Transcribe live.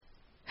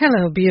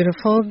Hello,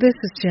 beautiful. This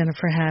is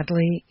Jennifer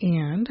Hadley,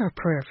 and our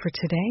prayer for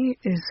today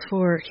is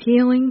for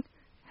healing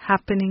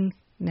happening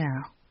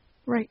now,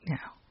 right now.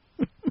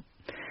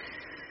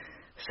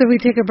 So we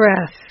take a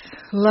breath,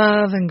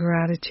 love and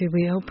gratitude.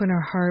 We open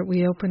our heart,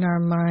 we open our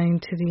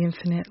mind to the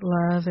infinite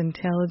love,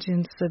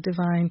 intelligence, the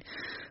divine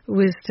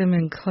wisdom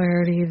and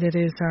clarity that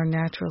is our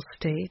natural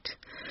state.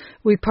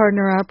 We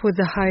partner up with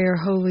the higher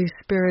Holy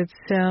Spirit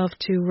self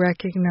to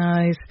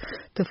recognize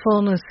the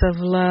fullness of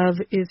love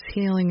is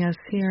healing us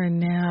here and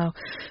now.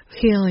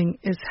 Healing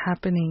is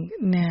happening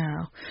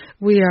now.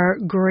 We are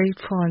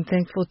grateful and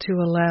thankful to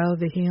allow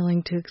the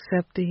healing, to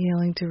accept the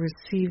healing, to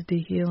receive the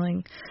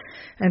healing,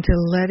 and to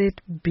let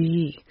it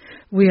be.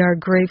 We are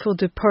grateful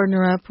to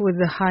partner up with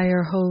the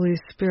higher Holy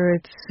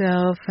Spirit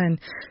self and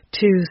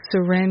to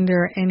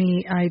surrender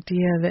any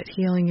idea that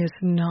healing is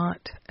not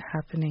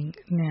happening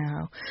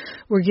now.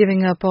 We're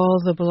giving up all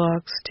the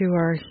blocks to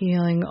our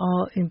healing,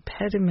 all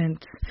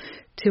impediments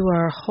to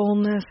our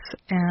wholeness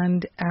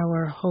and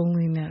our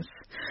holiness.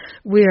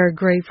 We are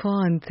grateful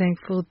and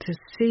thankful to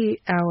see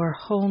our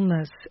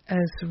wholeness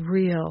as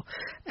real,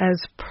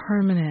 as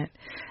permanent,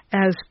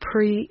 as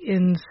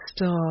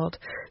pre-installed.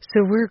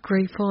 So we're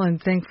grateful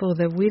and thankful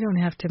that we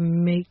don't have to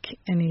make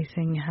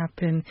anything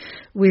happen.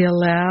 We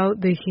allow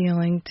the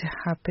healing to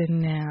happen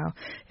now.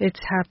 It's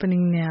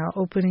happening now,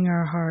 opening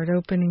our heart,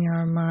 opening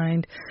our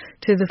mind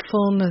to the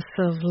fullness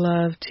of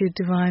love, to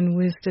divine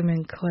wisdom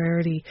and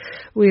clarity.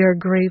 We are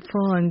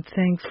grateful and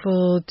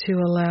thankful to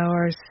allow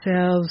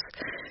ourselves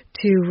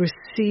to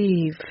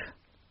receive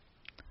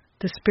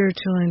the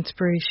spiritual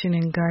inspiration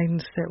and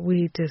guidance that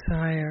we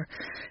desire.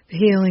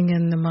 Healing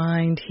in the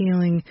mind,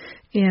 healing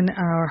in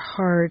our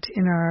heart,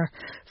 in our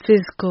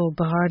physical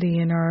body,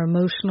 in our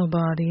emotional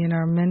body, in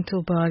our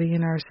mental body,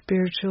 in our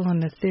spiritual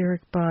and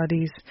etheric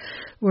bodies.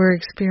 We're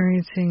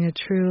experiencing a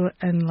true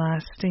and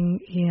lasting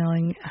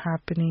healing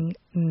happening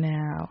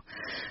now.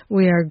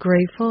 We are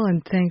grateful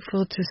and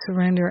thankful to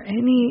surrender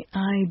any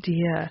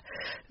idea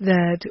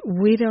that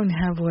we don't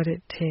have what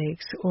it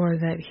takes or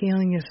that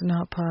healing is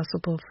not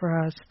possible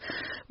for us.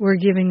 We're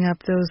giving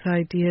up those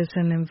ideas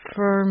and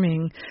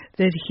affirming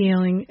that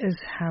healing is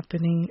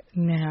happening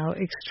now.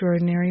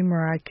 Extraordinary,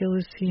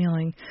 miraculous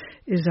healing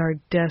is our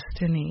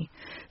destiny.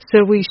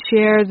 So we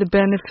share the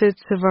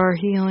benefits of our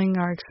healing,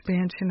 our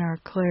expansion, our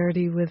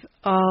clarity with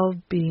all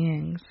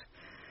beings.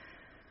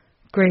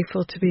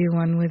 Grateful to be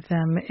one with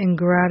them. In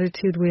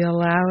gratitude, we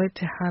allow it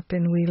to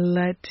happen. We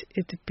let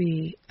it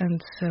be,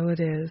 and so it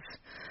is.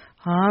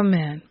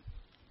 Amen.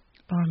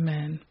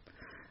 Amen.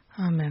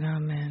 Amen.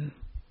 Amen.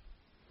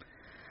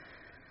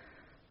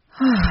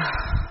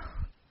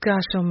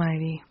 Gosh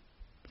almighty.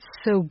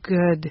 So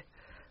good.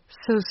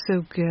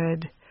 So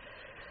good.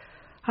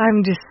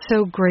 I'm just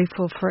so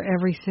grateful for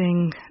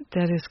everything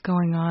that is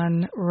going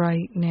on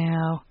right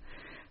now.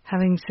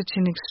 Having such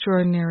an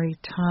extraordinary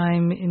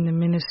time in the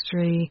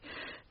ministry.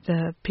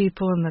 The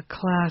people in the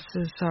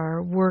classes,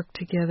 our work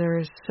together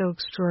is so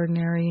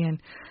extraordinary, and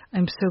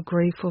I'm so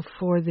grateful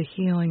for the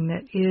healing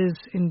that is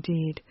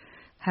indeed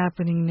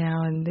happening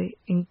now and the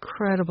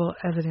incredible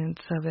evidence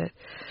of it.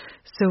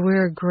 So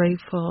we're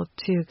grateful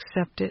to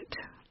accept it.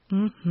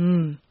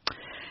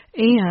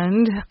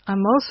 And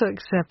I'm also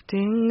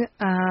accepting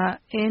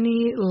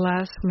any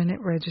last-minute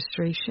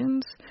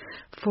registrations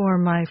for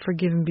my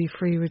Forgive and Be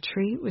Free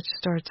retreat, which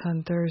starts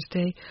on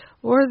Thursday,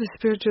 or the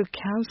Spiritual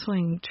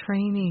Counseling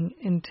Training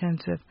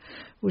Intensive,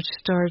 which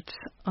starts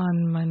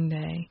on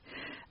Monday.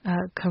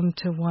 Come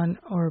to one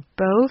or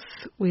both.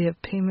 We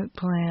have payment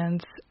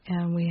plans,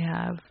 and we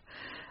have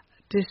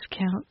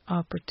discount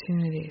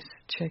opportunities.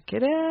 Check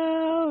it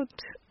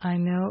out. I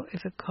know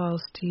if it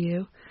calls to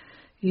you,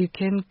 you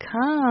can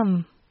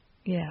come.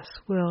 Yes,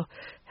 we'll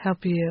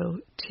help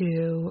you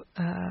to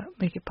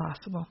make it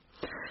possible.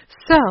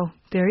 So,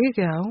 there you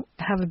go.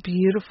 Have a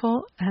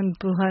beautiful and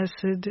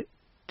blessed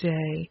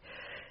day,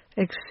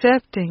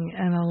 accepting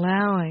and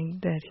allowing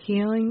that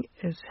healing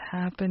is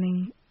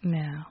happening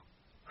now,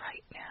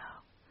 right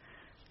now.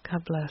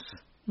 God bless.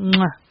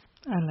 Mwah.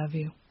 I love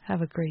you.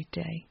 Have a great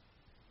day.